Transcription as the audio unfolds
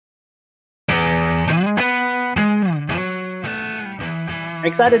We're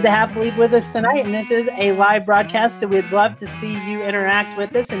excited to have Philippe with us tonight, and this is a live broadcast, so we'd love to see you interact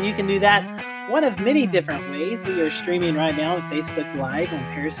with us, and you can do that one of many different ways. We are streaming right now on Facebook Live, on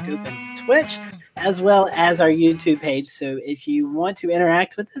Periscope, and Twitch, as well as our YouTube page. So if you want to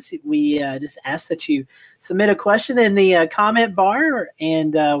interact with us, we just ask that you submit a question in the comment bar,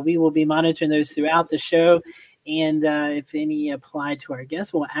 and we will be monitoring those throughout the show. And if any apply to our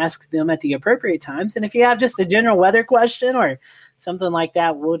guests, we'll ask them at the appropriate times. And if you have just a general weather question or something like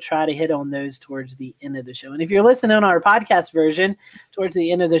that, we'll try to hit on those towards the end of the show. And if you're listening on our podcast version, towards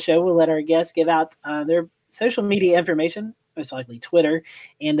the end of the show, we'll let our guests give out their social media information, most likely Twitter.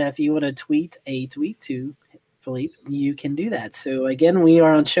 And if you want to tweet a tweet to Philippe, you can do that. So again, we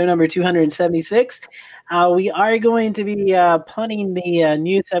are on show number 276. We are going to be punting the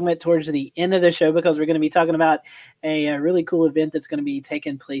news segment towards the end of the show because we're going to be talking about a really cool event that's going to be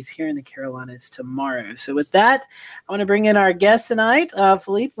taking place here in the Carolinas tomorrow. So with that, I want to bring in our guest tonight.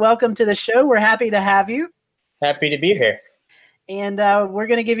 Philippe, welcome to the show. We're happy to have you. Happy to be here. And we're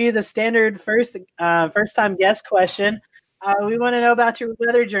going to give you the standard first-time guest question. We want to know about your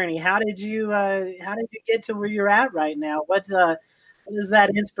weather journey. How did you get to where you're at right now? What is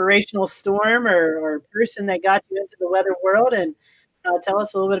that inspirational storm or person that got you into the weather world? And tell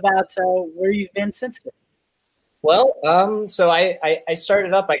us a little bit about where you've been since then. Well, so I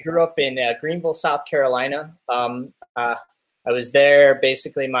started up. I grew up in Greenville, South Carolina. I was there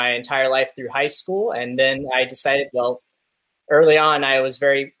basically my entire life through high school, and then I decided, well, early on, I was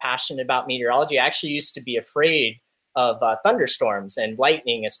very passionate about meteorology. I actually used to be afraid of thunderstorms and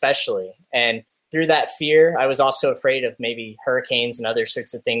lightning especially. And through that fear, I was also afraid of maybe hurricanes and other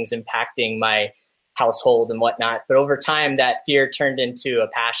sorts of things impacting my household and whatnot. But over time, that fear turned into a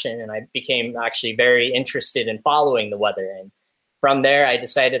passion, and I became actually very interested in following the weather. And from there, I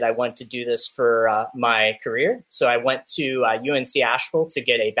decided I want to do this for my career. So I went to UNC Asheville to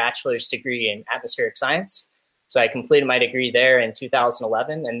get a bachelor's degree in atmospheric science. So I completed my degree there in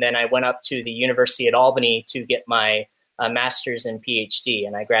 2011, and then I went up to the University at Albany to get my master's and PhD,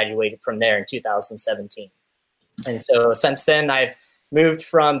 and I graduated from there in 2017. And so since then, I've moved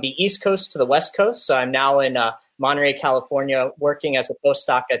from the East Coast to the West Coast. So I'm now in Monterey, California, working as a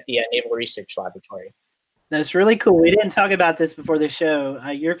postdoc at the Naval Research Laboratory. That's really cool. We didn't talk about this before the show.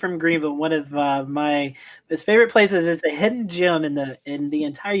 You're from Greenville, one of my most favorite places. It's a hidden gem in the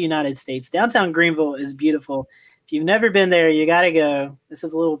entire United States. Downtown Greenville is beautiful. If you've never been there, you got to go. This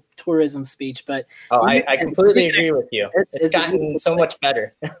is a little tourism speech, but I completely agree with you. It's gotten so much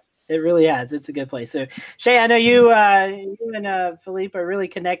better. It really has. It's a good place. So, Shay, I know you and Philippe are really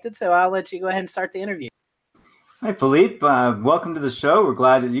connected, so I'll let you go ahead and start the interview. Hi, Philippe. Welcome to the show. We're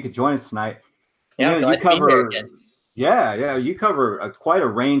glad that you could join us tonight. Yeah, you cover you cover quite a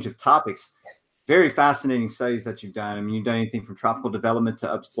range of topics. Very fascinating studies that you've done. I mean, you've done anything from tropical development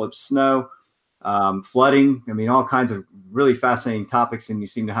to upslope snow, flooding. I mean, all kinds of really fascinating topics, and you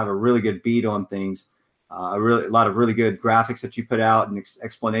seem to have a really good beat on things. A lot of really good graphics that you put out and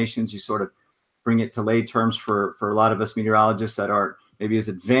explanations. You sort of bring it to lay terms for a lot of us meteorologists that aren't maybe as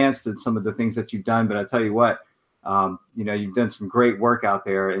advanced as some of the things that you've done. But I tell you what, you've done some great work out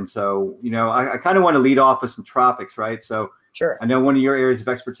there. And so, I kind of want to lead off with some tropics, right? So sure. I know one of your areas of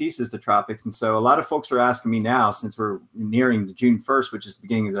expertise is the tropics. And so a lot of folks are asking me now, since we're nearing the June 1st, which is the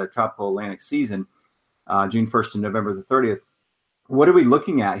beginning of the tropical Atlantic season, June 1st to November the 30th. What are we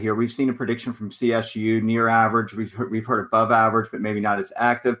looking at here? We've seen a prediction from CSU, near average. We've heard above average, but maybe not as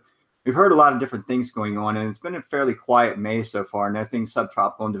active. We've heard a lot of different things going on, and it's been a fairly quiet May so far. Nothing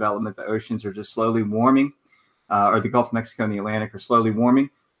subtropical in development. The oceans are just slowly warming, or the Gulf of Mexico and the Atlantic are slowly warming.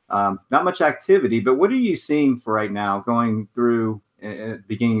 Not much activity, but what are you seeing for right now going through at the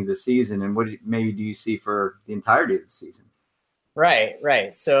beginning of the season, and what maybe do you see for the entirety of the season?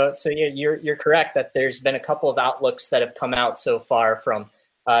 Right. So you're correct that there's been a couple of outlooks that have come out so far from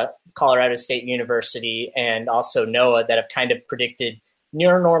Colorado State University and also NOAA that have kind of predicted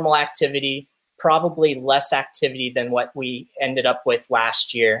near normal activity, probably less activity than what we ended up with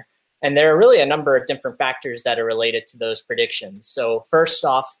last year. And there are really a number of different factors that are related to those predictions. So first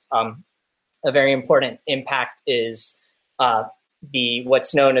off, a very important impact is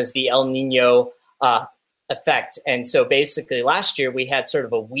what's known as the El Nino effect. And so basically last year we had sort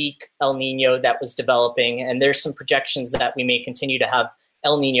of a weak El Nino that was developing, and there's some projections that we may continue to have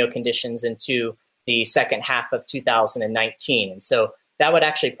El Nino conditions into the second half of 2019. And so that would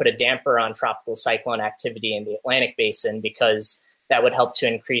actually put a damper on tropical cyclone activity in the Atlantic basin, because that would help to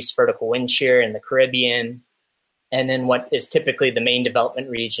increase vertical wind shear in the Caribbean, and then what is typically the main development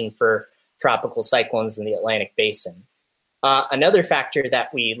region for tropical cyclones in the Atlantic basin. Another factor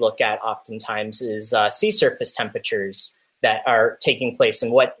that we look at oftentimes is sea surface temperatures. that are taking place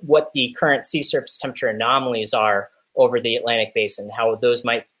and what the current sea surface temperature anomalies are over the Atlantic basin, how those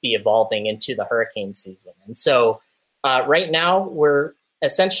might be evolving into the hurricane season. And so right now we're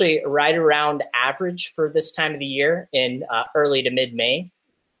essentially right around average for this time of the year in early to mid-May.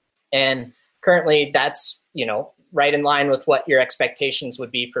 And currently that's, right in line with what your expectations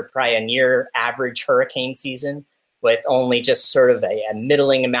would be for probably a near average hurricane season, with only just sort of a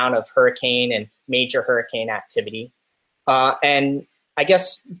middling amount of hurricane and major hurricane activity. And I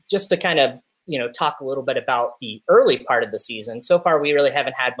guess just to kind of, talk a little bit about the early part of the season. So far, we really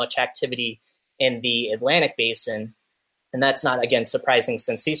haven't had much activity in the Atlantic basin. And that's not, again, surprising,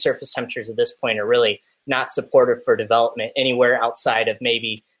 since sea surface temperatures at this point are really not supportive for development anywhere outside of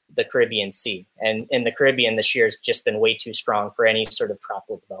maybe the Caribbean Sea. And in the Caribbean, this year has just been way too strong for any sort of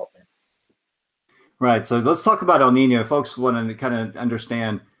tropical development. Right. So let's talk about El Nino. Folks want to kind of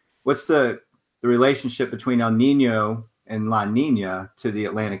understand what's the relationship between El Nino and La Nina to the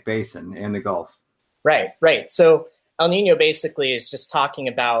Atlantic basin and the Gulf. Right. So El Nino basically is just talking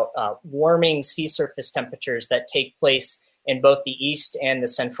about warming sea surface temperatures that take place in both the East and the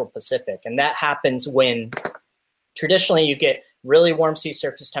Central Pacific. And that happens when traditionally you get really warm sea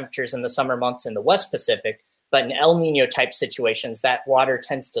surface temperatures in the summer months in the West Pacific, but in El Nino type situations, that water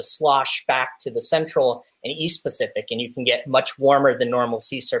tends to slosh back to the Central and East Pacific, and you can get much warmer than normal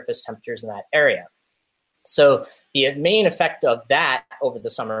sea surface temperatures in that area. So the main effect of that over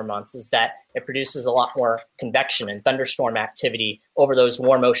the summer months is that it produces a lot more convection and thunderstorm activity over those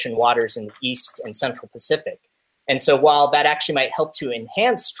warm ocean waters in the East and Central Pacific. And so while that actually might help to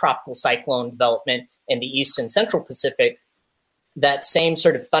enhance tropical cyclone development in the East and Central Pacific, that same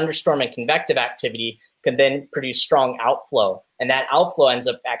sort of thunderstorm and convective activity can then produce strong outflow. And that outflow ends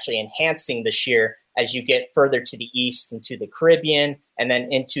up actually enhancing the shear as you get further to the east into the Caribbean and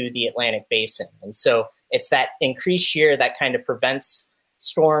then into the Atlantic basin. And so it's that increased shear that kind of prevents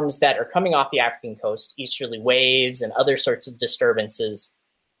storms that are coming off the African coast, easterly waves and other sorts of disturbances.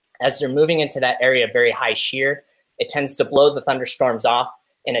 As they're moving into that area of very high shear, it tends to blow the thunderstorms off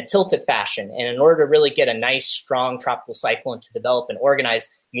in a tilted fashion. And in order to really get a nice, strong tropical cyclone to develop and organize,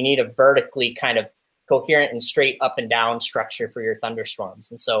 you need a vertically kind of coherent and straight up and down structure for your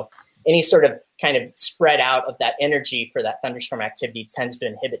thunderstorms. And so any sort of kind of spread out of that energy for that thunderstorm activity tends to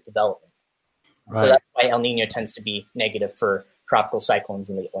inhibit development. Right. So that's why El Nino tends to be negative for tropical cyclones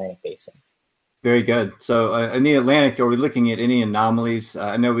in the Atlantic basin. Very good. So in the Atlantic, are we looking at any anomalies?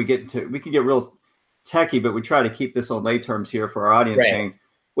 I know we can get real techy, but we try to keep this on lay terms here for our audience. Right. Saying,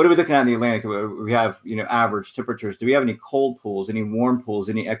 what are we looking at in the Atlantic? We have, average temperatures. Do we have any cold pools, any warm pools,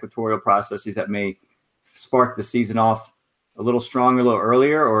 any equatorial processes that may spark the season off a little stronger, a little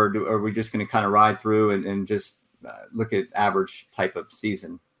earlier, or are we just going to kind of ride through and just look at average type of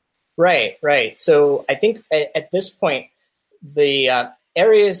season? Right. So I think at this point, the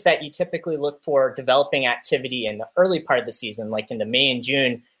areas that you typically look for developing activity in the early part of the season, like into May and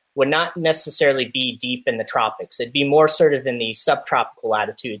June, would not necessarily be deep in the tropics. It'd be more sort of in the subtropical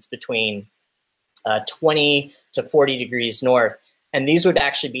latitudes between 20 to 40 degrees north. And these would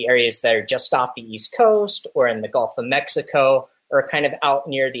actually be areas that are just off the East Coast or in the Gulf of Mexico or kind of out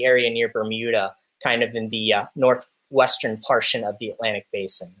near the area near Bermuda, kind of in the northwestern portion of the Atlantic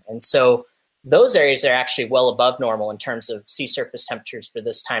basin. And so those areas are actually well above normal in terms of sea surface temperatures for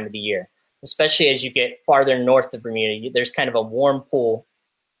this time of the year, especially as you get farther north of Bermuda. There's kind of a warm pool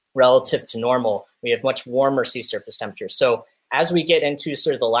relative to normal. We have much warmer sea surface temperatures. So as we get into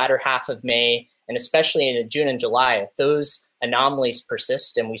sort of the latter half of May, and especially into June and July, if those anomalies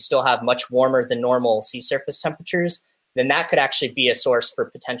persist and we still have much warmer than normal sea surface temperatures, then that could actually be a source for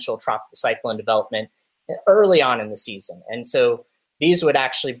potential tropical cyclone development early on in the season. And so these would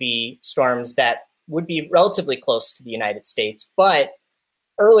actually be storms that would be relatively close to the United States, but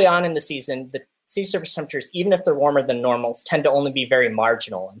early on in the season, the sea surface temperatures, even if they're warmer than normal, tend to only be very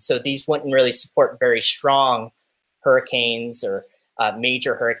marginal. And so these wouldn't really support very strong hurricanes or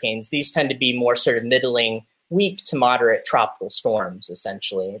major hurricanes. These tend to be more sort of middling, weak to moderate tropical storms,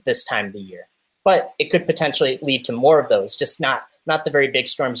 essentially, at this time of the year. But it could potentially lead to more of those, just not the very big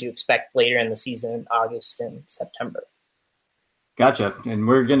storms you expect later in the season in August and September. Gotcha. And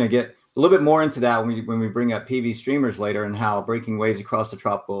we're going to get a little bit more into that when we bring up PV streamers later, and how breaking waves across the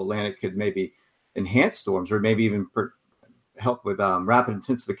tropical Atlantic could maybe enhance storms or maybe even help with rapid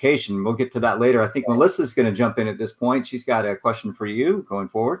intensification. We'll get to that later. I think Melissa's going to jump in at this point. She's got a question for you going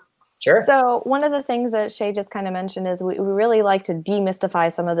forward. Sure. So one of the things that Shay just kind of mentioned is we really like to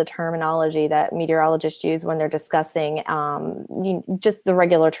demystify some of the terminology that meteorologists use when they're discussing just the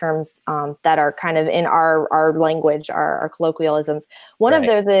regular terms that are kind of in our language, our colloquialisms. One of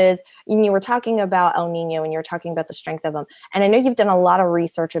those is, you were talking about El Nino and you're talking about the strength of them. And I know you've done a lot of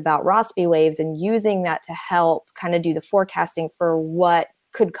research about Rossby waves and using that to help kind of do the forecasting for what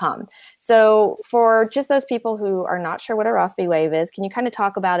could come. So for just those people who are not sure what a Rossby wave is, can you kind of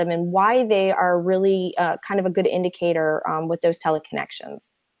talk about them and why they are really kind of a good indicator with those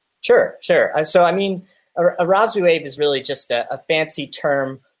teleconnections? Sure. So, I mean, a Rossby wave is really just a fancy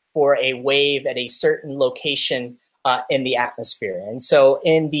term for a wave at a certain location in the atmosphere. And so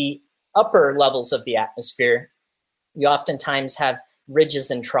in the upper levels of the atmosphere, you oftentimes have ridges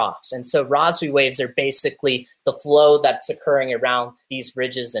and troughs. And so Rossby waves are basically the flow that's occurring around these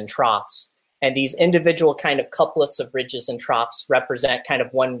ridges and troughs. And these individual kind of couplets of ridges and troughs represent kind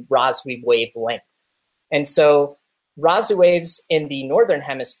of one Rossby wave length. And so Rossby waves in the northern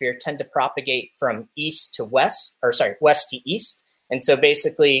hemisphere tend to propagate from west to east. And so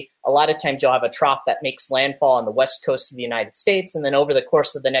basically, a lot of times you'll have a trough that makes landfall on the west coast of the United States. And then over the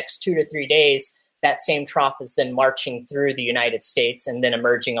course of the next 2 to 3 days, that same trough is then marching through the United States and then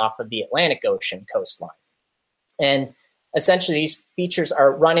emerging off of the Atlantic Ocean coastline. And essentially, these features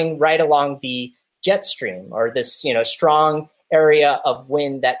are running right along the jet stream, or this strong area of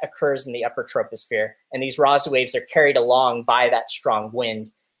wind that occurs in the upper troposphere. And these Rossby waves are carried along by that strong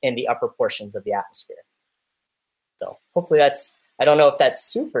wind in the upper portions of the atmosphere. So hopefully I don't know if that's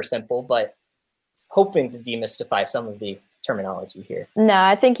super simple, but it's hoping to demystify some of the terminology here. No,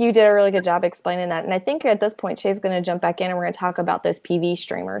 I think you did a really good job explaining that. And I think at this point, Shay's going to jump back in and we're going to talk about those PV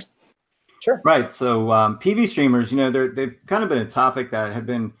streamers. Sure. Right. So PV streamers, they've kind of been a topic that have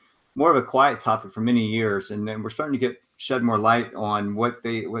been more of a quiet topic for many years. And then we're starting to shed more light on what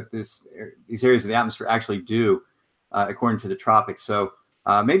these areas of the atmosphere actually do according to the tropics. So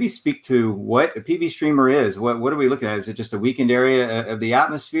maybe speak to what a PV streamer is. What are we looking at? Is it just a weakened area of the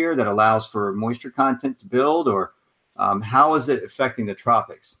atmosphere that allows for moisture content to build, or how is it affecting the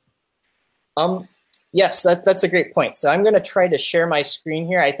tropics? Yes, that's a great point. So I'm going to try to share my screen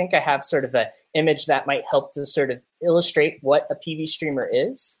here. I think I have sort of an image that might help to sort of illustrate what a PV streamer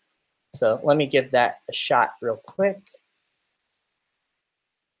is. So let me give that a shot real quick.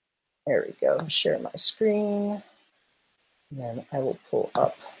 There we go. Share my screen. And then I will pull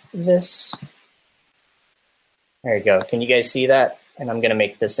up this. There you go. Can you guys see that? And I'm going to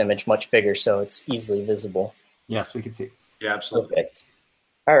make this image much bigger so it's easily visible. Yes, we can see. Yeah, absolutely. Perfect.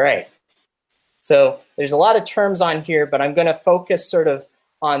 All right. So there's a lot of terms on here, but I'm going to focus sort of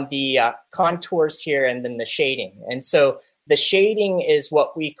on the contours here and then the shading. And so the shading is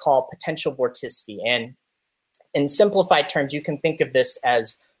what we call potential vorticity. And in simplified terms, you can think of this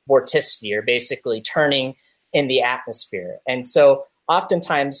as vorticity, or basically turning in the atmosphere. And so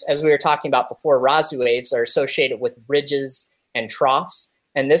oftentimes, as we were talking about before, Rossby waves are associated with ridges and troughs.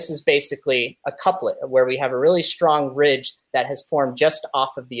 And this is basically a couplet where we have a really strong ridge that has formed just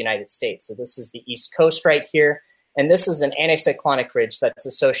off of the United States. So this is the East Coast right here. And this is an anticyclonic ridge that's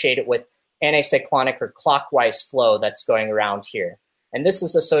associated with anticyclonic or clockwise flow that's going around here. And this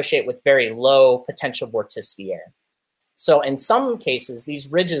is associated with very low potential vorticity air. So in some cases, these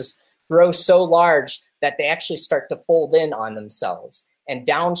ridges grow so large that they actually start to fold in on themselves. And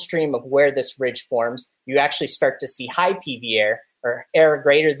downstream of where this ridge forms, you actually start to see high PV air, or air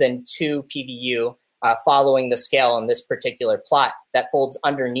greater than 2 PVU, following the scale in this particular plot that folds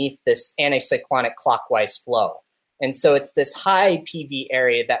underneath this anticyclonic clockwise flow. And so it's this high PV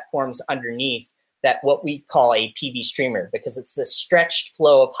area that forms underneath that what we call a PV streamer, because it's this stretched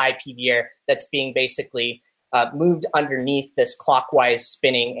flow of high PV air that's being basically moved underneath this clockwise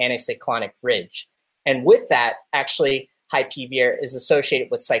spinning anticyclonic ridge. And with that, actually, high PV air is associated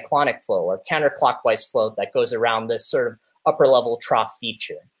with cyclonic flow, or counterclockwise flow that goes around this sort of upper level trough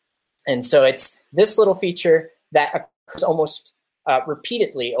feature. And so it's this little feature that occurs almost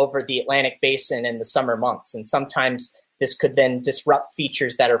repeatedly over the Atlantic basin in the summer months. And sometimes this could then disrupt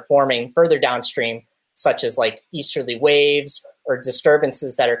features that are forming further downstream, such as like easterly waves or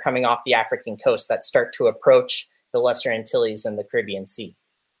disturbances that are coming off the African coast that start to approach the Lesser Antilles and the Caribbean Sea.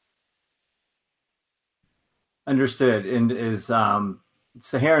 Understood. And is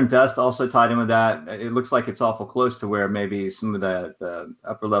Saharan dust also tied in with that? It looks like it's awful close to where maybe some of the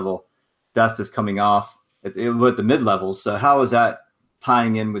upper level dust is coming off with the mid levels. So how is that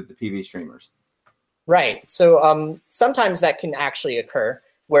tying in with the PV streamers? Right. So sometimes that can actually occur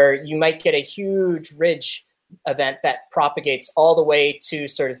where you might get a huge ridge event that propagates all the way to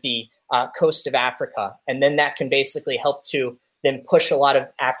sort of the coast of Africa. And then that can basically help to then push a lot of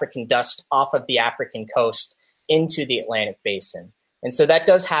African dust off of the African coast into the Atlantic basin. And so that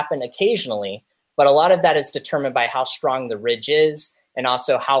does happen occasionally, but a lot of that is determined by how strong the ridge is and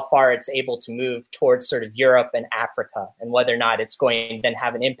also how far it's able to move towards sort of Europe and Africa, and whether or not it's going to then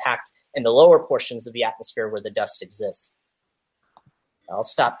have an impact and the lower portions of the atmosphere where the dust exists. I'll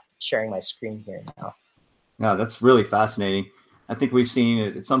stop sharing my screen here now. No, that's really fascinating. I think we've seen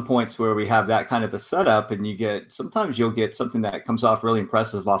it at some points where we have that kind of a setup, and sometimes you'll get something that comes off really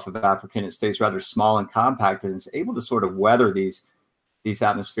impressive off of African. It stays rather small and compact, and it's able to sort of weather these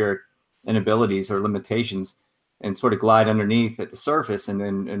atmospheric inabilities or limitations and sort of glide underneath at the surface and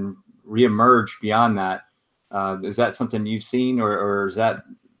then reemerge beyond that. Is that something you've seen, or is that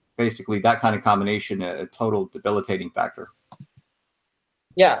basically that kind of combination a total debilitating factor?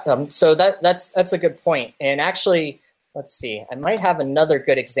 Yeah, so that's a good point. And actually, let's see, I might have another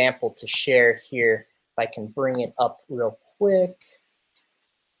good example to share here if I can bring it up real quick.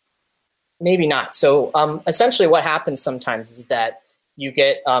 Maybe not. So essentially what happens sometimes is that you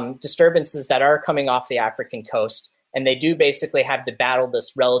get disturbances that are coming off the African coast, and they do basically have to battle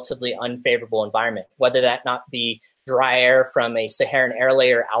this relatively unfavorable environment, whether that not be dry air from a Saharan air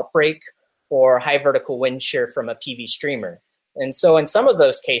layer outbreak or high vertical wind shear from a PV streamer. And so in some of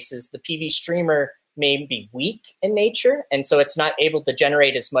those cases, the PV streamer may be weak in nature, and so it's not able to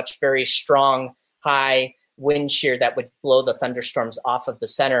generate as much very strong high wind shear that would blow the thunderstorms off of the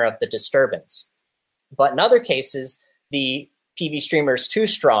center of the disturbance. But in other cases, the PV streamer is too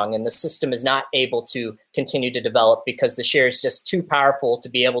strong and the system is not able to continue to develop because the shear is just too powerful to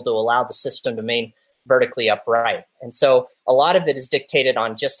be able to allow the system to remain vertically upright. And so a lot of it is dictated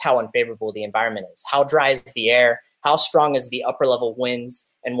on just how unfavorable the environment is. How dry is the air? How strong is the upper level winds,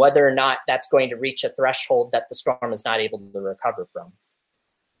 and whether or not that's going to reach a threshold that the storm is not able to recover from.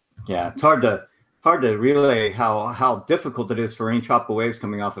 Yeah, it's hard to relay how difficult it is for any tropical waves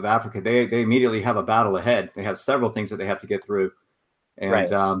coming off of Africa. They immediately have a battle ahead. They have several things that they have to get through. And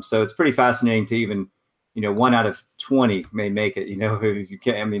right. So it's pretty fascinating to even, 1 out of 20 may make it, if you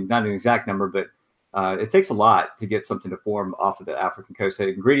can't, I mean, not an exact number, but it takes a lot to get something to form off of the African coast. The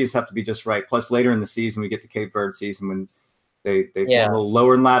ingredients have to be just right. Plus later in the season, we get to Cape Verde season when they form a little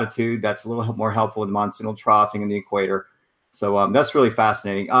lower in latitude. That's a little more helpful in monsoonal troughing in the equator. So that's really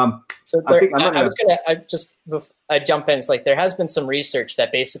fascinating. So there, I was going to jump in. It's like there has been some research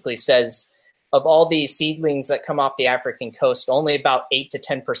that basically says of all these seedlings that come off the African coast, only about 8 to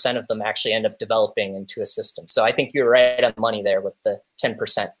 10% of them actually end up developing into a system. So I think you're right on the money there with the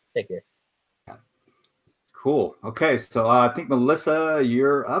 10% figure. Cool. Okay. So I think, Melissa,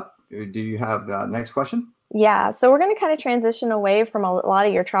 you're up. Do you have the next question? Yeah. So we're going to kind of transition away from a lot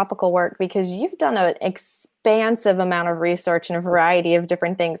of your tropical work because you've done an expansive amount of research and a variety of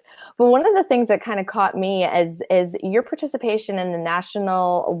different things. But one of the things that kind of caught me is your participation in the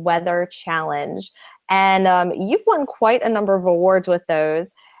National Weather Challenge. And you've won quite a number of awards with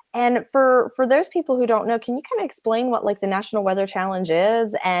those. And for those people who don't know, can you kind of explain what like the National Weather Challenge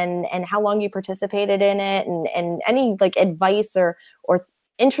is and how long you participated in it and any like advice or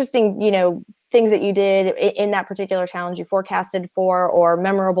interesting, things that you did in that particular challenge you forecasted for or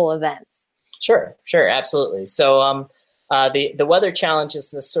memorable events? Sure, absolutely. So the Weather Challenge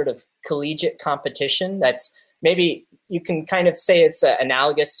is this sort of collegiate competition that's maybe you can kind of say it's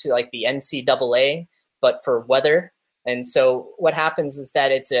analogous to like the NCAA, but for weather. And so what happens is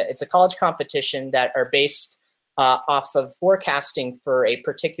that it's a college competition that are based off of forecasting for a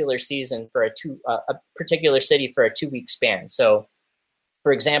particular season for a particular city for a 2-week span. So,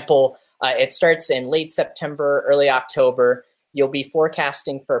 for example, it starts in late September, early October. You'll be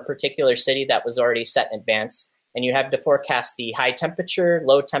forecasting for a particular city that was already set in advance, and you have to forecast the high temperature,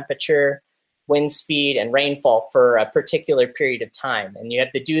 low temperature, wind speed, and rainfall for a particular period of time. And you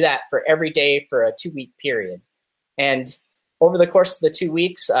have to do that for every day for a 2-week period. And over the course of the 2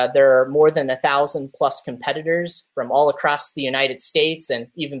 weeks, there are more than 1,000 plus competitors from all across the United States and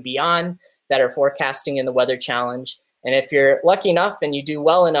even beyond that are forecasting in the Weather Challenge. And if you're lucky enough and you do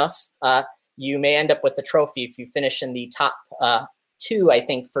well enough, you may end up with the trophy if you finish in the top 2, I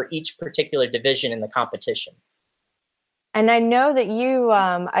think, for each particular division in the competition. And I know that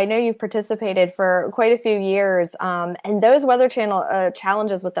you've participated for quite a few years, and those Weather Channel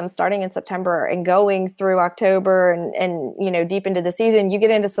challenges with them starting in September and going through October and deep into the season, you get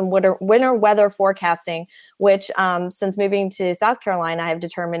into some winter weather forecasting, which since moving to South Carolina, I've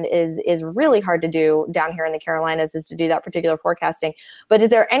determined is really hard to do down here in the Carolinas, is to do that particular forecasting. But is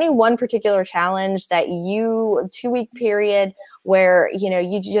there any one particular challenge that 2-week period where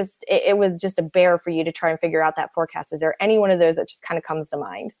it was just a bear for you to try and figure out that forecast? Is there any one of those that just kind of comes to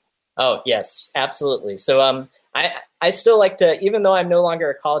mind? Oh, yes, absolutely. So I still like to, even though I'm no longer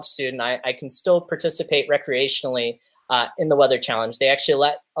a college student, I can still participate recreationally in the Weather Challenge. They actually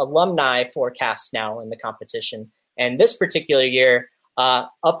let alumni forecast now in the competition. And this particular year,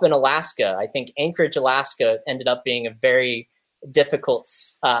 up in Alaska, I think Anchorage, Alaska ended up being a very difficult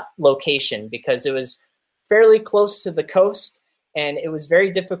location because it was fairly close to the coast, and it was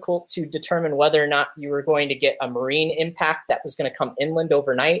very difficult to determine whether or not you were going to get a marine impact that was going to come inland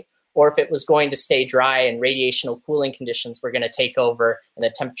overnight, or if it was going to stay dry and radiational cooling conditions were going to take over and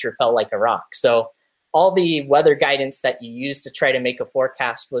the temperature fell like a rock. So all the weather guidance that you used to try to make a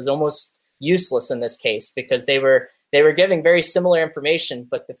forecast was almost useless in this case because they were giving very similar information,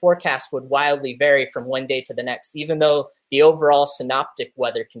 but the forecast would wildly vary from one day to the next, even though the overall synoptic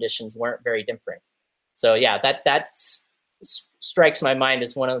weather conditions weren't very different. So yeah, that strikes my mind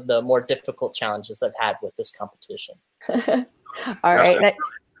as one of the more difficult challenges I've had with this competition. All right.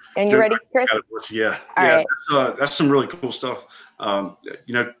 And you ready, Chris? Yeah. All right. That's some really cool stuff.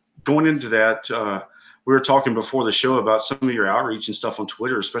 Going into that, we were talking before the show about some of your outreach and stuff on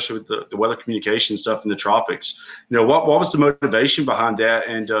Twitter, especially with the weather communication stuff in the tropics. What was the motivation behind that?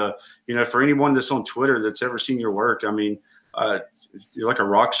 And, for anyone that's on Twitter that's ever seen your work, I mean, you're like a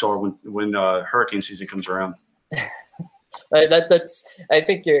rock star when hurricane season comes around. I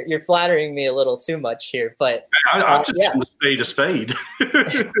think you're flattering me a little too much here, but I'm just getting the spade a spade.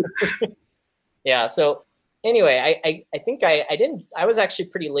 Yeah. So anyway, I think I was actually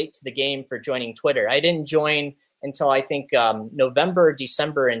pretty late to the game for joining Twitter. I didn't join until I think November or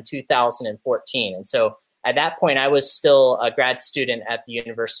December in 2014. And so at that point, I was still a grad student at the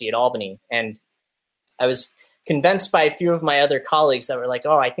University at Albany. And I was convinced by a few of my other colleagues that were like,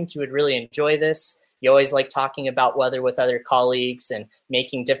 oh, I think you would really enjoy this. You always like talking about weather with other colleagues and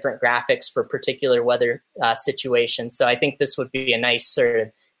making different graphics for particular weather situations. So I think this would be a nice sort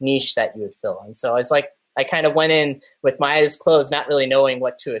of niche that you would fill. And so I was like, I kind of went in with my eyes closed, not really knowing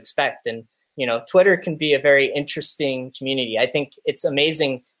what to expect. And, Twitter can be a very interesting community. I think it's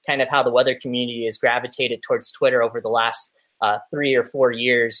amazing kind of how the weather community has gravitated towards Twitter over the last 3 or 4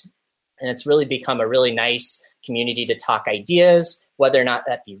 years. And it's really become a really nice community to talk ideas, whether or not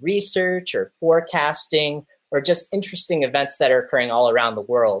that be research or forecasting or just interesting events that are occurring all around the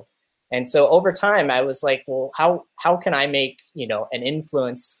world. And so over time, I was like, well, how can I make, an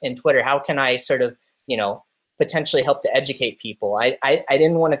influence in Twitter? How can I sort of, potentially help to educate people? I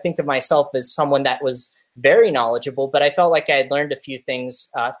didn't want to think of myself as someone that was very knowledgeable, but I felt like I had learned a few things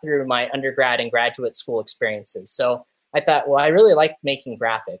through my undergrad and graduate school experiences. So I thought, well, I really like making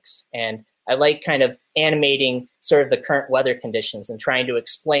graphics, and I like kind of animating sort of the current weather conditions and trying to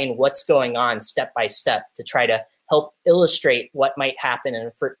explain what's going on step by step to try to help illustrate what might happen in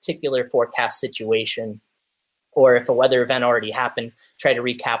a particular forecast situation. Or if a weather event already happened, try to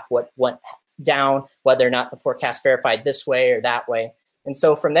recap what went down, whether or not the forecast verified this way or that way. And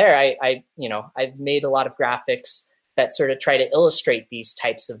so from there, I've made a lot of graphics that sort of try to illustrate these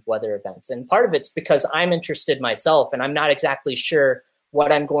types of weather events. And part of it's because I'm interested myself, and I'm not exactly sure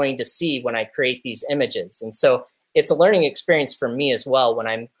what I'm going to see when I create these images. And so it's a learning experience for me as well when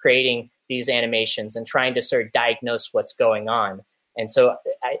I'm creating these animations and trying to sort of diagnose what's going on. And so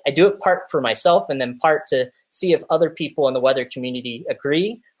I do it part for myself and then part to see if other people in the weather community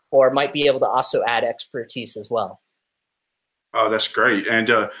agree or might be able to also add expertise as well. Oh, that's great. And,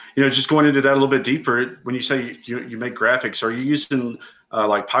 just going into that a little bit deeper, when you say you make graphics, are you using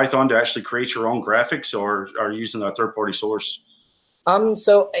like Python to actually create your own graphics, or are you using a third-party source?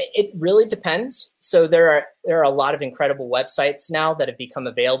 So it really depends. So there are a lot of incredible websites now that have become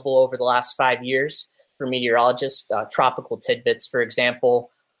available over the last 5 years for meteorologists. Tropical Tidbits, for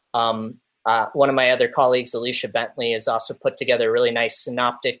example. One of my other colleagues, Alicia Bentley, has also put together a really nice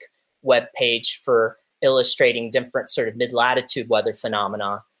synoptic web page for illustrating different sort of mid-latitude weather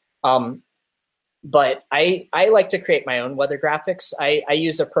phenomena. But I like to create my own weather graphics. I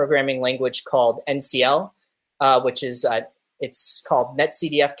use a programming language called NCL, which is it's called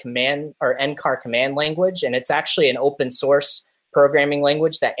NetCDF command or NCAR command language, and it's actually an open source programming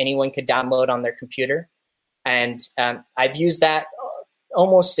language that anyone could download on their computer. And I've used that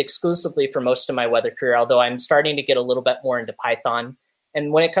almost exclusively for most of my weather career, although I'm starting to get a little bit more into Python.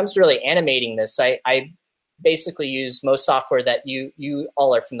 And when it comes to really animating this, I basically use most software that you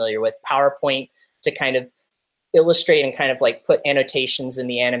all are familiar with, PowerPoint, to kind of illustrate and kind of like put annotations in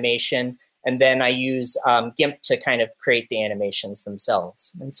the animation. And then I use GIMP to kind of create the animations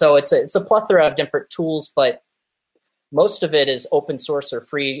themselves. And so it's a plethora of different tools, but most of it is open source or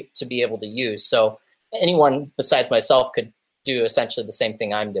free to be able to use. So anyone besides myself could do essentially the same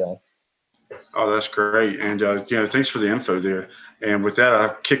thing I'm doing. Oh, that's great. And, thanks for the info there. And with that,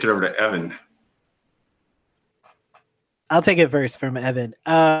 I'll kick it over to Evan. I'll take it first from Evan.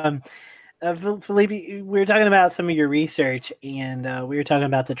 Felipe, we were talking about some of your research, and we were talking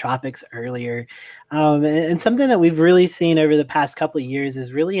about the tropics earlier. And something that we've really seen over the past couple of years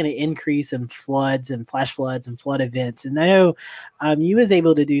is really an increase in floods and flash floods and flood events. And I know you was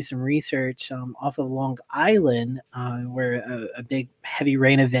able to do some research off of Long Island, where a big heavy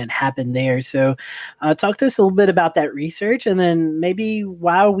rain event happened there. So talk to us a little bit about that research, and then maybe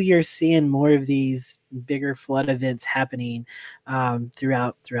while we are seeing more of these bigger flood events happening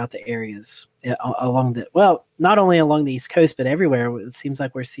throughout the areas along the, well, not only along the East Coast, but everywhere. It seems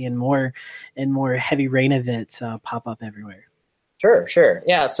like we're seeing more and more heavy rain events pop up everywhere. Sure.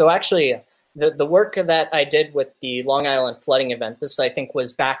 Yeah. So actually, the work that I did with the Long Island flooding event, this I think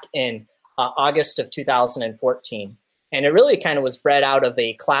was back in August of 2014. And it really kind of was bred out of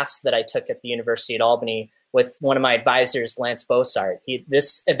a class that I took at the University at Albany with one of my advisors, Lance Bossart.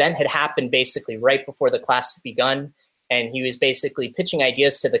 This event had happened basically right before the class had begun. And he was basically pitching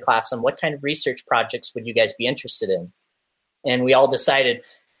ideas to the class on what kind of research projects would you guys be interested in. And we all decided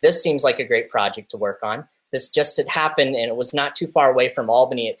this seems like a great project to work on. This just had happened, and it was not too far away from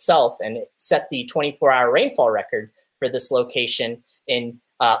Albany itself, and it set the 24-hour rainfall record for this location in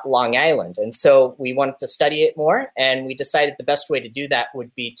Long Island. And so we wanted to study it more, and we decided the best way to do that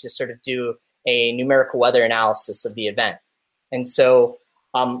would be to sort of do a numerical weather analysis of the event. And so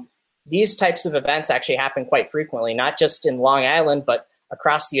these types of events actually happen quite frequently, not just in Long Island, but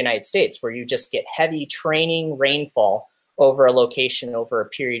across the United States, where you just get heavy training rainfall over a location over a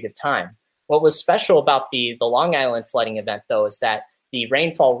period of time. What was special about the Long Island flooding event, though, is that the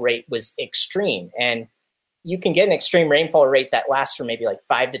rainfall rate was extreme. And you can get an extreme rainfall rate that lasts for maybe like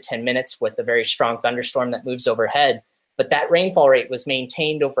 5 to 10 minutes with a very strong thunderstorm that moves overhead. But that rainfall rate was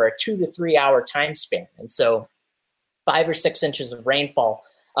maintained over a 2 to 3 hour time span. And so 5 or 6 inches of rainfall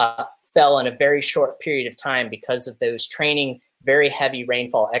fell in a very short period of time because of those training, very heavy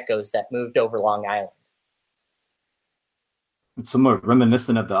rainfall echoes that moved over Long Island. It's somewhat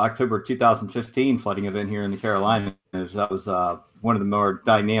reminiscent of the October 2015 flooding event here in the Carolinas. That was one of the more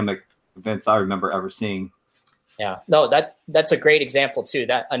dynamic events I remember ever seeing. Yeah, no, that's a great example too.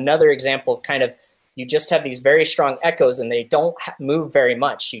 That another example of kind of, you just have these very strong echoes and they don't move very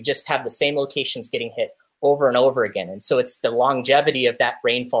much. You just have the same locations getting hit over and over again. And so it's the longevity of that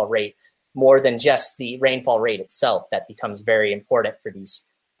rainfall rate more than just the rainfall rate itself that becomes very important for these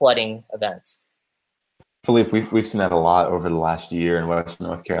flooding events. Philippe, we've seen that a lot over the last year in Western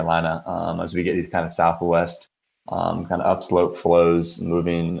North Carolina as we get these kind of southwest kind of upslope flows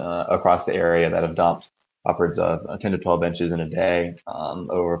moving across the area that have dumped upwards of 10 to 12 inches in a day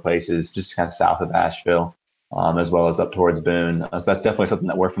over places just kind of south of Asheville, as well as up towards Boone. So that's definitely something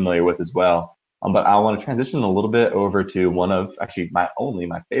that we're familiar with as well. But I want to transition a little bit over to one of actually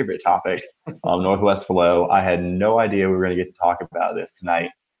my favorite topic, Northwest flow. I had no idea we were going to get to talk about this tonight.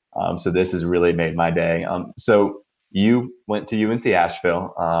 So this has really made my day. So you went to UNC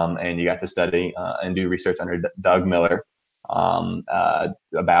Asheville and you got to study and do research under Doug Miller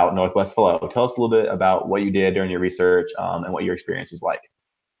about Northwest flow. Tell us a little bit about what you did during your research and what your experience was like.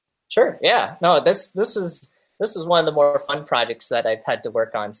 Sure. Yeah. No, this is one of the more fun projects that I've had to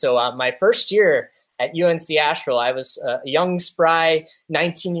work on. So my first year at UNC Asheville, I was a young, spry,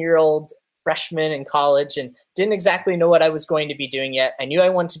 19-year-old freshman in college and didn't exactly know what I was going to be doing yet. I knew I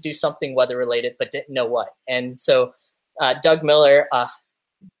wanted to do something weather-related, but didn't know what. And so Doug Miller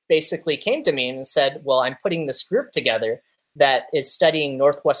basically came to me and said, well, I'm putting this group together that is studying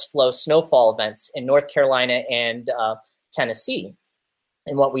Northwest flow snowfall events in North Carolina and Tennessee.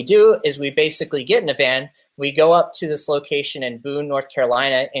 And what we do is we basically get in a van, we go up to this location in Boone, North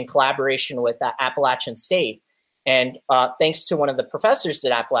Carolina, in collaboration with Appalachian State. And thanks to one of the professors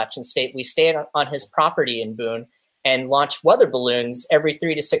at Appalachian State, we stay on his property in Boone and launch weather balloons every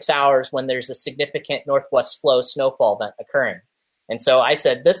 3 to 6 hours when there's a significant Northwest flow snowfall event occurring. And so I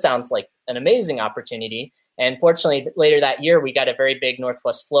said, this sounds like an amazing opportunity. And fortunately, later that year, we got a very big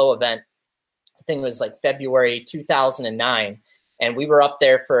Northwest flow event. I think it was like February 2009. And we were up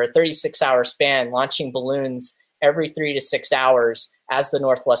there for a 36-hour span, launching balloons every 3 to 6 hours as the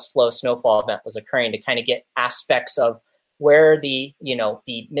Northwest flow snowfall event was occurring to kind of get aspects of where the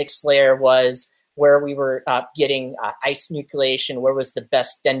mixed layer was, where we were getting ice nucleation, where was the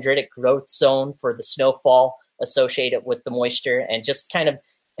best dendritic growth zone for the snowfall associated with the moisture, and just kind of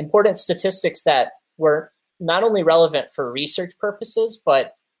important statistics that were not only relevant for research purposes,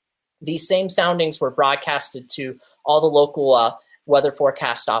 but these same soundings were broadcasted to all the local weather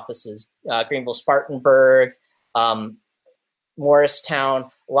forecast offices, Greenville, Spartanburg, Morristown.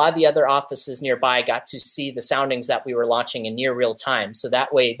 A lot of the other offices nearby got to see the soundings that we were launching in near real time. So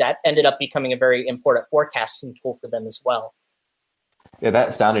that way, that ended up becoming a very important forecasting tool for them as well. Yeah,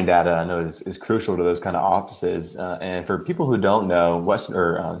 that sounding data I know is crucial to those kind of offices. And for people who don't know,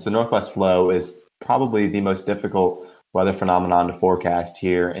 so northwest flow is probably the most difficult weather phenomenon to forecast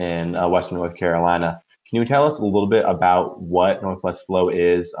here in Western North Carolina. Can you tell us a little bit about what northwest flow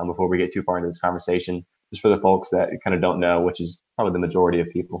is before we get too far into this conversation, just for the folks that kind of don't know, which is probably the majority of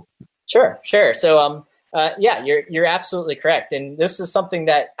people? Sure. So, yeah, you're absolutely correct. And this is something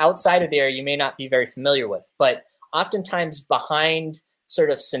that outside of the area you may not be very familiar with, but oftentimes behind sort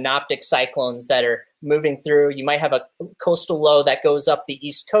of synoptic cyclones that are moving through, you might have a coastal low that goes up the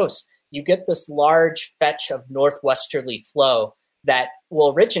East Coast. You get this large fetch of northwesterly flow that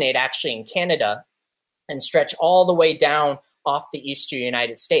will originate actually in Canada and stretch all the way down off the eastern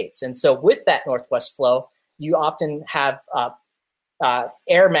United States. And so with that northwest flow, you often have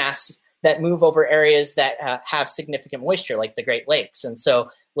air mass that move over areas that have significant moisture, like the Great Lakes. And so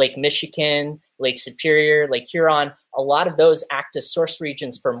Lake Michigan, Lake Superior, Lake Huron, a lot of those act as source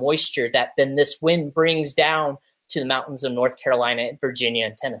regions for moisture that then this wind brings down to the mountains of North Carolina, Virginia,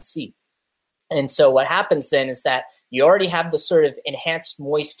 and Tennessee. And so what happens then is that you already have the sort of enhanced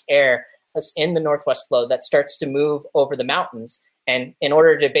moist air in the northwest flow that starts to move over the mountains. And in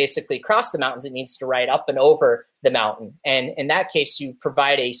order to basically cross the mountains, it needs to ride up and over the mountain. And in that case, you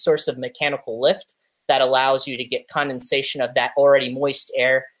provide a source of mechanical lift that allows you to get condensation of that already moist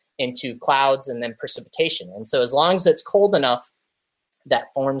air into clouds and then precipitation. And so as long as it's cold enough, that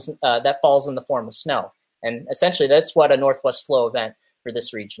falls in the form of snow. And essentially, that's what a northwest flow event for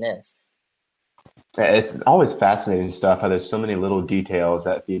this region is. It's always fascinating stuff how there's so many little details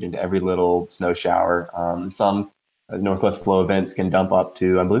that feed into every little snow shower. Some northwest flow events can dump up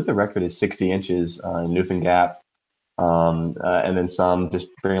to, I believe the record is 60 inches in Newfound Gap. And then some just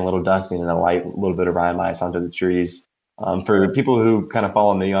bring a little dusting and a little bit of rime ice onto the trees. For people who kind of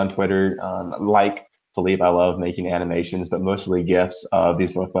follow me on Twitter, like Philippe, I love making animations, but mostly GIFs of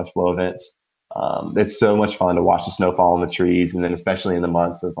these northwest flow events. It's so much fun to watch the snow fall on the trees. And then especially in the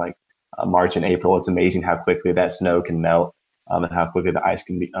months of like March and April, it's amazing how quickly that snow can melt and how quickly the ice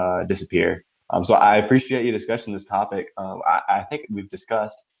can disappear. So I appreciate you discussing this topic. I think we've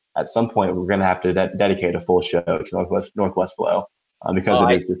discussed at some point we're going to have to dedicate a full show to northwest flow because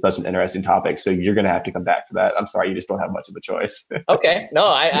it is such an interesting topic. So you're going to have to come back to that. I'm sorry, you just don't have much of a choice. Okay, no,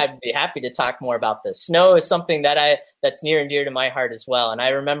 I'd be happy to talk more about this. Snow is something that's near and dear to my heart as well. And I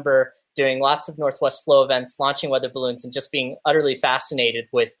remember doing lots of northwest flow events, launching weather balloons, and just being utterly fascinated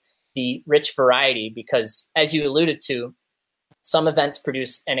with the rich variety because, as you alluded to, some events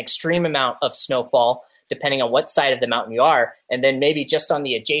produce an extreme amount of snowfall depending on what side of the mountain you are. And then maybe just on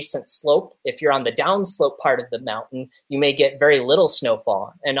the adjacent slope, if you're on the downslope part of the mountain, you may get very little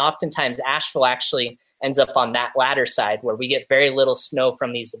snowfall. And oftentimes Asheville actually ends up on that latter side where we get very little snow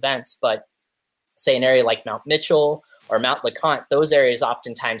from these events. But say an area like Mount Mitchell or Mount LeConte, those areas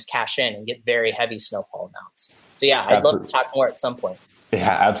oftentimes cash in and get very heavy snowfall amounts. So yeah, I'd love to talk more at some point.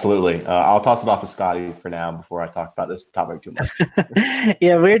 Yeah, absolutely. I'll toss it off to Scotty for now before I talk about this topic too much.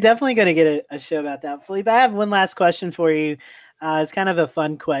 Yeah, we're definitely going to get a show about that. Philippe, I have one last question for you. It's kind of a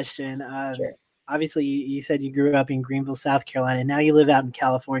fun question. Sure. Obviously, you said you grew up in Greenville, South Carolina, and now you live out in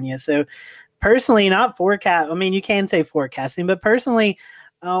California. So personally, not forecast. I mean, you can say forecasting, but personally,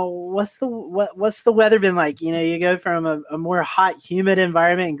 what's the weather been like? You know, you go from a more hot, humid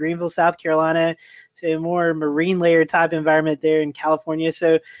environment in Greenville, South Carolina, to a more marine layer type environment there in California.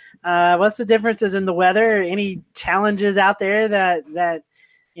 So, what's the differences in the weather? Any challenges out there that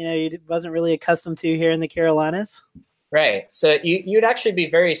you know you wasn't really accustomed to here in the Carolinas? Right. So you'd actually be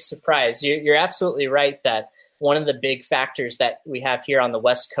very surprised. You're absolutely right that one of the big factors that we have here on the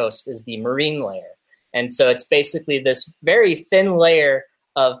West Coast is the marine layer, and so it's basically this very thin layer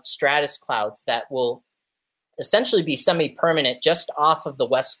of stratus clouds that will essentially be semi-permanent just off of the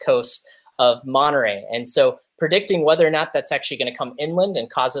west coast of Monterey. And so predicting whether or not that's actually going to come inland and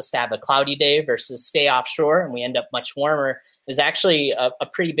cause us to have a cloudy day versus stay offshore and we end up much warmer is actually a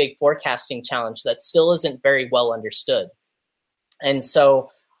pretty big forecasting challenge that still isn't very well understood. And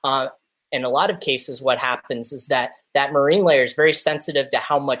so in a lot of cases, what happens is that marine layer is very sensitive to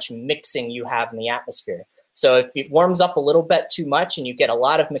how much mixing you have in the atmosphere. So if it warms up a little bit too much and you get a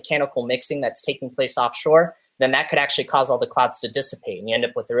lot of mechanical mixing that's taking place offshore, then that could actually cause all the clouds to dissipate and you end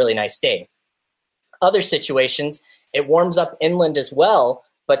up with a really nice day. Other situations, it warms up inland as well,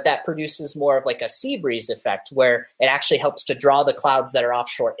 but that produces more of like a sea breeze effect where it actually helps to draw the clouds that are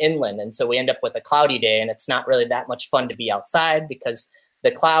offshore inland. And so we end up with a cloudy day and it's not really that much fun to be outside because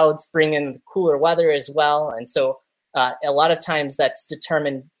the clouds bring in the cooler weather as well. And so a lot of times that's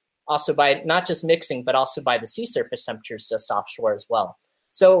determined also by not just mixing, but also by the sea surface temperatures just offshore as well.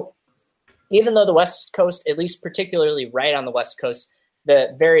 So even though the West Coast, at least particularly right on the West Coast,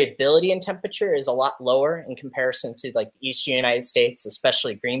 the variability in temperature is a lot lower in comparison to like the eastern United States,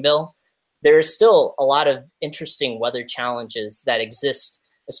 especially Greenville. There is still a lot of interesting weather challenges that exist,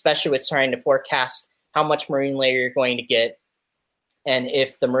 especially with trying to forecast how much marine layer you're going to get. And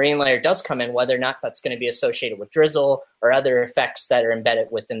if the marine layer does come in, whether or not that's going to be associated with drizzle or other effects that are embedded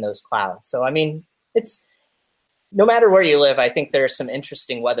within those clouds. So, I mean, it's no matter where you live, I think there are some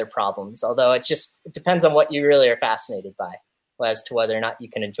interesting weather problems, although it depends on what you really are fascinated by as to whether or not you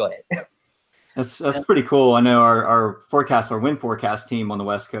can enjoy it. That's pretty cool. I know our wind forecast team on the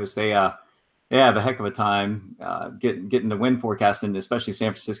West Coast, they have a heck of a time getting the wind forecast in, especially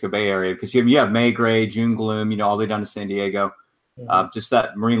San Francisco Bay Area, because you have May gray, June gloom, all the way down to San Diego. Just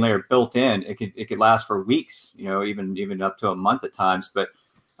that marine layer built in, it could last for weeks, even up to a month at times. But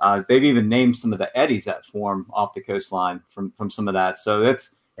they've even named some of the eddies that form off the coastline from some of that. So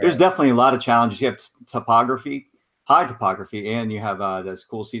there's definitely a lot of challenges. You have topography, high topography, and you have those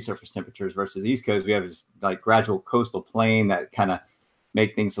cool sea surface temperatures versus East Coast. We have this like gradual coastal plain that kind of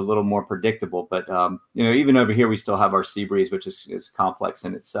make things a little more predictable. But even over here, we still have our sea breeze, which is complex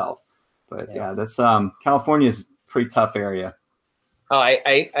in itself. But that's California is a pretty tough area. Oh,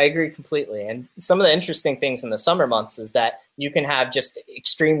 I agree completely. And some of the interesting things in the summer months is that you can have just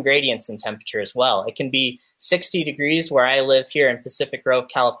extreme gradients in temperature as well. It can be 60 degrees where I live here in Pacific Grove,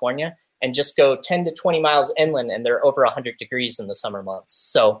 California, and just go 10 to 20 miles inland and they're over 100 degrees in the summer months.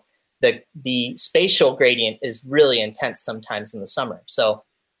 So the spatial gradient is really intense sometimes in the summer. So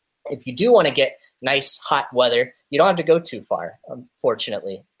if you do want to get nice hot weather, you don't have to go too far,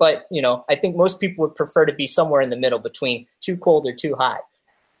 unfortunately. But, I think most people would prefer to be somewhere in the middle between too cold or too hot.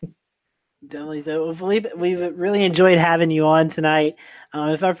 Definitely. So, Felipe, we've really enjoyed having you on tonight.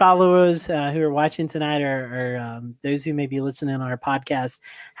 If our followers who are watching tonight or those who may be listening on our podcast,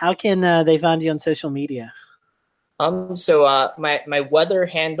 how can they find you on social media? So my weather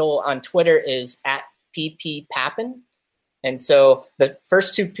handle on Twitter is @pppappin. And so the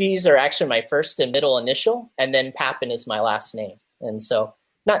first two P's are actually my first and middle initial, and then Pappin is my last name. And so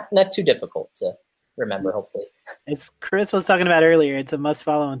not too difficult to remember, hopefully. As Chris was talking about earlier, it's a must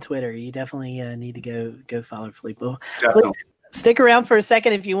follow on Twitter. You definitely need to go follow Felipe. Please stick around for a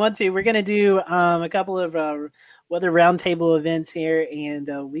second if you want to. We're going to do a couple of weather roundtable events here,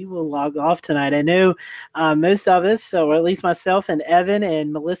 and we will log off tonight. I know most of us, or at least myself and Evan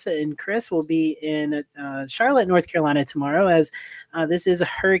and Melissa and Chris, will be in Charlotte, North Carolina tomorrow, as this is a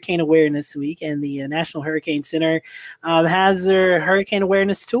Hurricane Awareness Week, and the National Hurricane Center has their Hurricane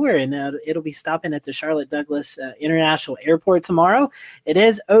Awareness Tour, and it'll be stopping at the Charlotte Douglas International Airport tomorrow. It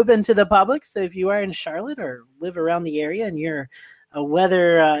is open to the public, so if you are in Charlotte or live around the area and you're a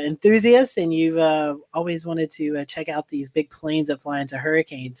weather enthusiast and you've always wanted to check out these big planes that fly into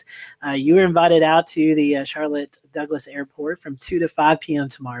hurricanes, you are invited out to the Charlotte Douglas Airport from 2 to 5 p.m.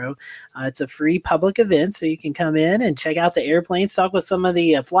 tomorrow. It's a free public event, so you can come in and check out the airplanes, talk with some of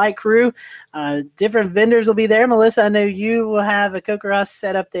the flight crew. Different vendors will be there. Melissa, I know you will have a CoCoRaHS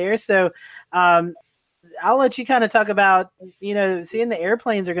set up there, so I'll let you kind of talk about, seeing the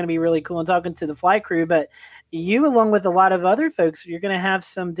airplanes are going to be really cool and talking to the flight crew, but you, along with a lot of other folks, you're going to have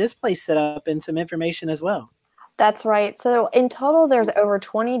some displays set up and some information as well. That's right. So in total, there's over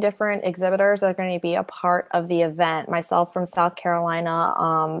 20 different exhibitors that are going to be a part of the event. Myself from South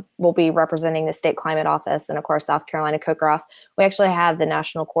Carolina will be representing the State Climate Office, and of course, South Carolina CoCoRaHS. We actually have the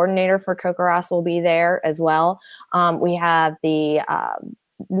National Coordinator for CoCoRaHS will be there as well. We have the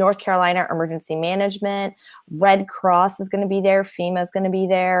North Carolina Emergency Management, Red Cross is going to be there, FEMA is going to be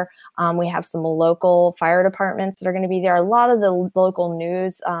there. We have some local fire departments that are going to be there. A lot of the local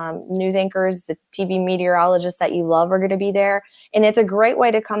news anchors, the TV meteorologists that you love are going to be there. And it's a great way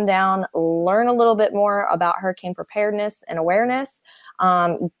to come down, learn a little bit more about hurricane preparedness and awareness.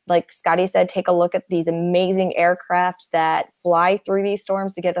 Like Scotty said, take a look at these amazing aircraft that fly through these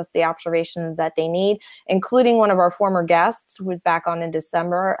storms to get us the observations that they need, including one of our former guests who was back on in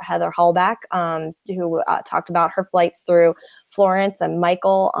December, Heather Hallback, who talked about her flights through Florence and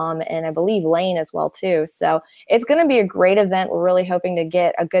Michael, and I believe Lane as well too. So it's going to be a great event. We're really hoping to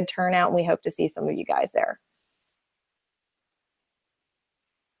get a good turnout, and we hope to see some of you guys there.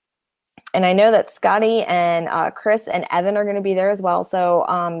 And I know that Scotty and Chris and Evan are going to be there as well. So,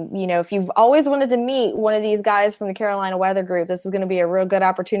 if you've always wanted to meet one of these guys from the Carolina Weather Group, this is going to be a real good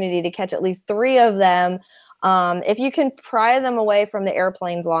opportunity to catch at least 3 of them If you can pry them away from the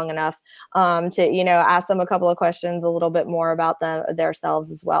airplanes long enough to, ask them a couple of questions, a little bit more about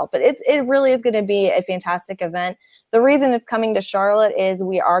themselves as well. But it really is going to be a fantastic event. The reason it's coming to Charlotte is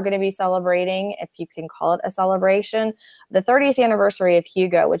we are going to be celebrating, if you can call it a celebration, the 30th anniversary of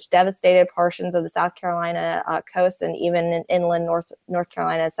Hugo, which devastated portions of the South Carolina coast and even in inland North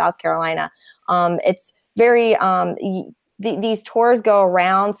Carolina, South Carolina. It's very these tours go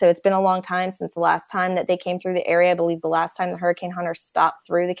around, so it's been a long time since the last time that they came through the area. I believe the last time the hurricane hunters stopped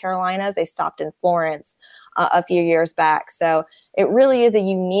through the Carolinas, they stopped in Florence a few years back. So it really is a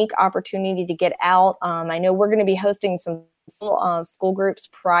unique opportunity to get out. I know we're going to be hosting some school groups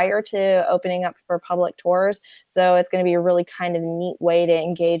prior to opening up for public tours. So it's going to be a really kind of neat way to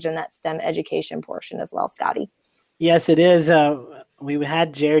engage in that STEM education portion as well, Scotty. Yes, it is. We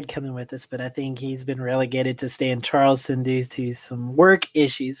had Jared coming with us, but I think he's been relegated to stay in Charleston due to some work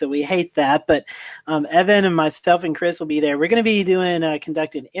issues. So we hate that. But Evan and myself and Chris will be there. We're going to be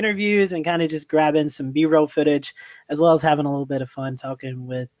conducting interviews and kind of just grabbing some B-roll footage, as well as having a little bit of fun talking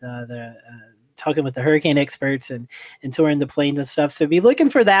with the hurricane experts and touring the planes and stuff. So be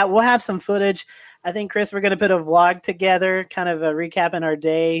looking for that. We'll have some footage. I think, Chris, we're going to put a vlog together, kind of recapping our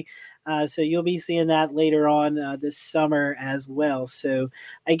day. So you'll be seeing that later on this summer as well. So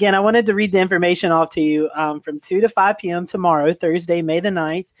again, I wanted to read the information off to you from 2 to 5 p.m. tomorrow, Thursday, May the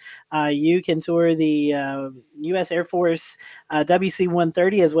 9th. You can tour the U.S. Air Force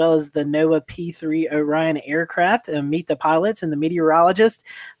WC-130 as well as the NOAA P-3 Orion aircraft and meet the pilots and the meteorologist.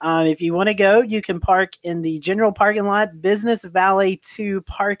 If you want to go, you can park in the general parking lot, Business Valet 2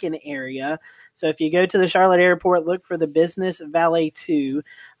 parking area. So if you go to the Charlotte Airport, look for the Business Valet 2.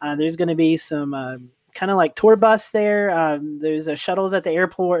 There's going to be some kind of like tour bus there. There's shuttles at the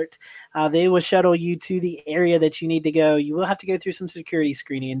airport. They will shuttle you to the area that you need to go. You will have to go through some security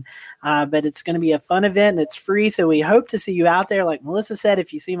screening, but it's going to be a fun event and it's free. So we hope to see you out there. Like Melissa said,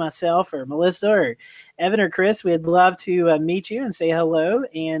 if you see myself or Melissa or Evan or Chris, we'd love to meet you and say hello.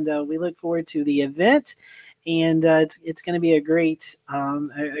 And we look forward to the event. And it's going to be a great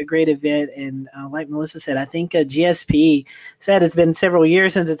event. And like Melissa said, I think GSP said it's been several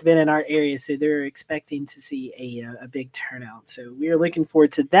years since it's been in our area, so they're expecting to see a big turnout. So we are looking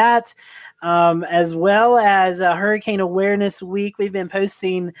forward to that, as well as Hurricane Awareness Week. We've been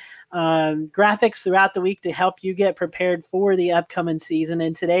posting graphics throughout the week to help you get prepared for the upcoming season.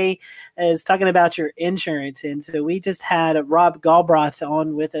 And today is talking about your insurance. And so we just had Rob Galbraith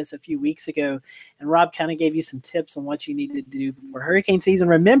on with us a few weeks ago, and Rob kind of gave you some tips on what you need to do before hurricane season.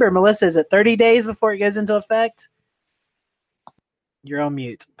 Remember, Melissa, is it 30 days before it goes into effect? You're on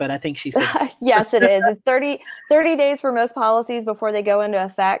mute, but I think she said yes, it is. It's 30 days for most policies before they go into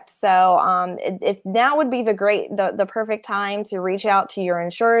effect. So if now would be the perfect time to reach out to your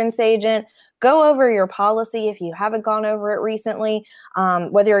insurance agent, go over your policy if you haven't gone over it recently,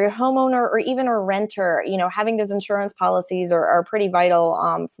 whether you're a homeowner or even a renter. Having those insurance policies are pretty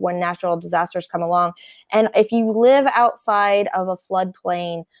vital when natural disasters come along. And if you live outside of a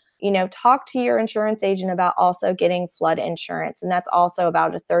floodplain, talk to your insurance agent about also getting flood insurance. And that's also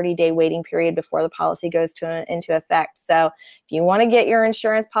about a 30-day waiting period before the policy goes into effect. So if you want to get your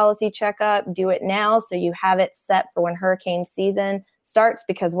insurance policy checkup, do it now so you have it set for when hurricane season starts,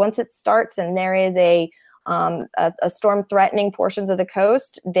 because once it starts and there is a storm threatening portions of the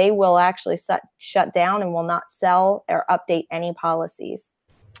coast, they will actually shut down and will not sell or update any policies.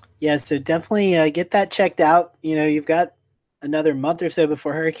 Yeah, so definitely get that checked out. You've got another month or so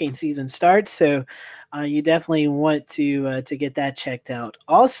before hurricane season starts, so you definitely want to get that checked out.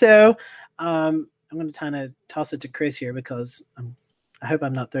 Also, I'm going to kind of toss it to Chris here because I hope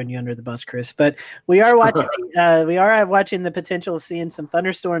I'm not throwing you under the bus, Chris. But we are watching. Watching the potential of seeing some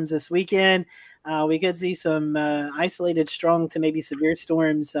thunderstorms this weekend. We could see some isolated strong to maybe severe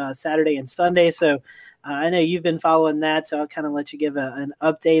storms Saturday and Sunday. So I know you've been following that, so I'll kind of let you give an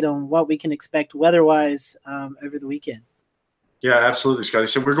update on what we can expect weather-wise over the weekend. Yeah, absolutely, Scotty.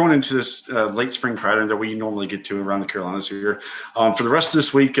 So we're going into this late spring pattern that we normally get to around the Carolinas here. For the rest of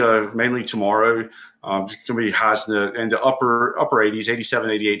this week, mainly tomorrow, it's going to be highs in the upper 80s, 87,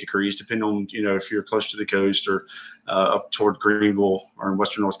 88 degrees, depending on, if you're close to the coast or up toward Greenville or in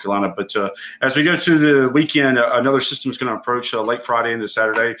western North Carolina. But as we go to the weekend, another system is going to approach late Friday into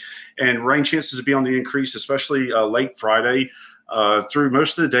Saturday, and rain chances to be on the increase, especially late Friday. Through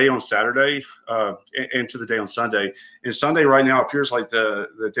most of the day on Saturday into the day on Sunday. And Sunday right now appears like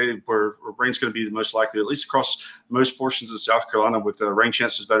the day where rain's going to be the most likely, at least across most portions of South Carolina, with rain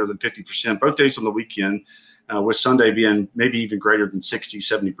chances better than 50%. Both days on the weekend, with Sunday being maybe even greater than 60,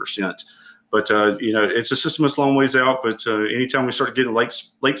 70%. But it's a system that's a long ways out. But anytime we start getting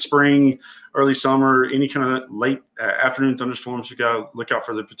late spring, early summer, any kind of late afternoon thunderstorms, you got to look out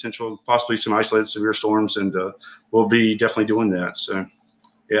for the potential, possibly some isolated severe storms, and we'll be definitely doing that. So,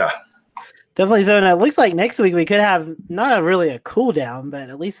 yeah. Definitely. So it looks like next week we could have not really a cool down, but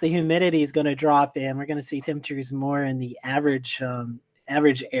at least the humidity is going to drop in. We're going to see temperatures more in the average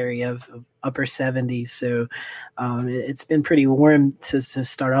area of upper 70s. So it's been pretty warm to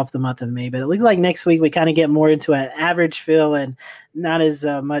start off the month of May, but it looks like next week we kind of get more into an average feel and not as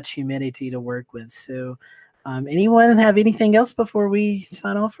much humidity to work with. So anyone have anything else before we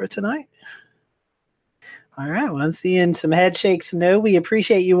sign off for tonight? All right. Well, I'm seeing some head shakes. No, we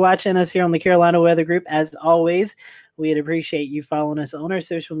appreciate you watching us here on the Carolina Weather Group. As always, we'd appreciate you following us on our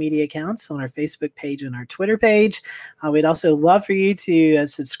social media accounts, on our Facebook page and our Twitter page. We'd also love for you to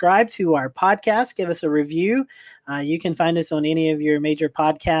subscribe to our podcast, give us a review. You can find us on any of your major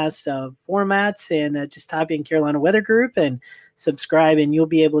podcast formats and just type in Carolina Weather Group and subscribe, and you'll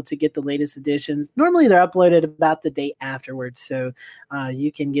be able to get the latest editions. Normally they're uploaded about the day afterwards, so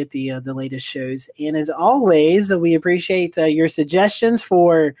you can get the latest shows. And as always, we appreciate your suggestions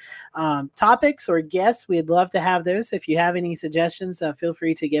for topics or guests. We'd love to have those. If you have any suggestions, feel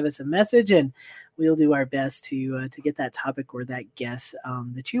free to give us a message, and we'll do our best to get that topic or that guest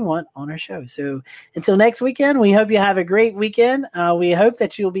that you want on our show. So until next weekend, we hope you have a great weekend. We hope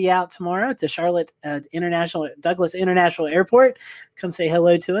that you'll be out tomorrow at the Charlotte Douglas International Airport. Come say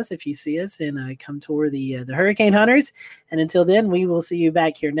hello to us if you see us, and come tour the Hurricane Hunters. And until then, we will see you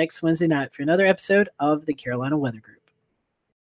back here next Wednesday night for another episode of the Carolina Weather Group.